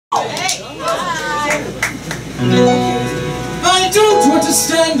I don't want to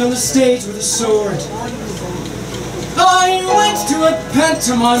stand on the stage with a sword. I went to a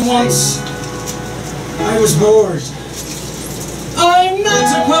pantomime once. I was bored. I'm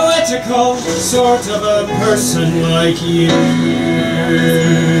not a poetical sort of a person like you.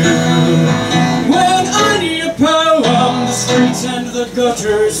 When I need a poem, the streets and the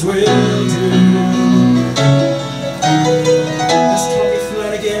gutters will do.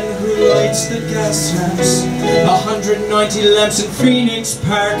 Lights the gas lamps, 190 lamps in Phoenix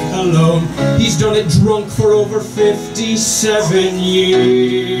Park alone. He's done it drunk for over 57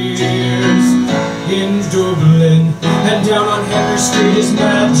 years. In Dublin, and down on Henry Street is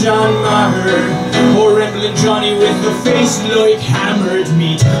Mad John Maher, or Rambling Johnny with a face like hammered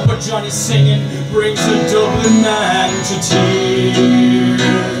meat. But Johnny's singing brings a Dublin man to tears.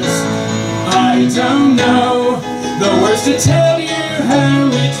 I don't know the words to tell you how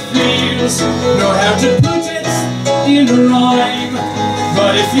it feels, know how to put it in a rhyme,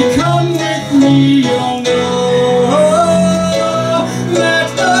 but if you come with me you'll know that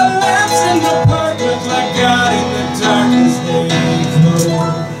the lamps in the park look like God in the dark as they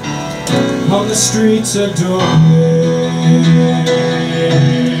glow on the streets of Dublin.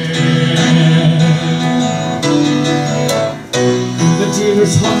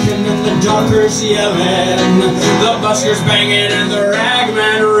 Dealers hawking and the dockers yelling, the buskers banging and the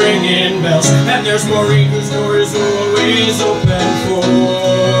ragman ringing bells, and there's Maureen whose door is always open for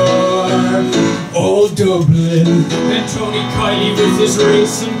old Dublin, and Tony Kiley with his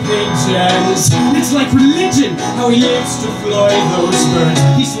racing pigeons. It's like religion how he lives to fly those birds.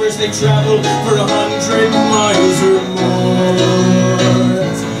 He swears they travel for 100 miles or more.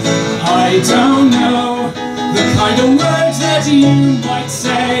 I don't know the kind of words that you might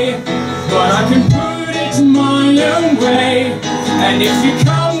say, but I can put it my own way, and if you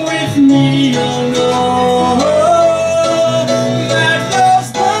come with me you'll know that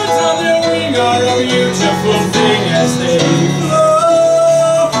those birds on their wing are a beautiful thing as they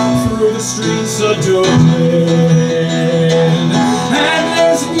flow through the streets of Dublin. And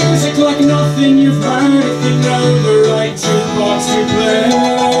there's music like nothing you've heard if you know the right jukebox to play.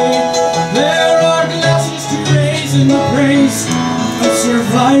 There are glasses to raise in the praise of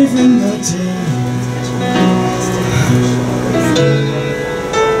surviving the day.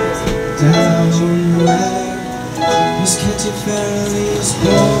 Down where Miss Kitty Farrelly is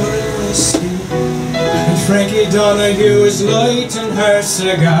pouring whiskey, and Frankie Donahue is lighting her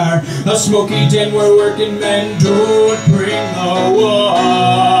cigar, a smoky den where working men don't bring the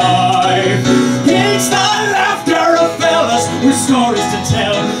wife. It's the laughter of fellas with stories to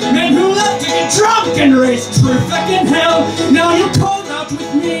tell, men who love to get drunk and raise true fucking hell. Now you come out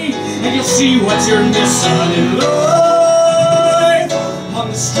with me and you'll see what you're missing in life on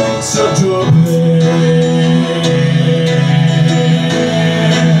the streets of Dublin,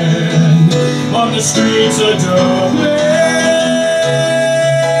 on the streets of Dublin.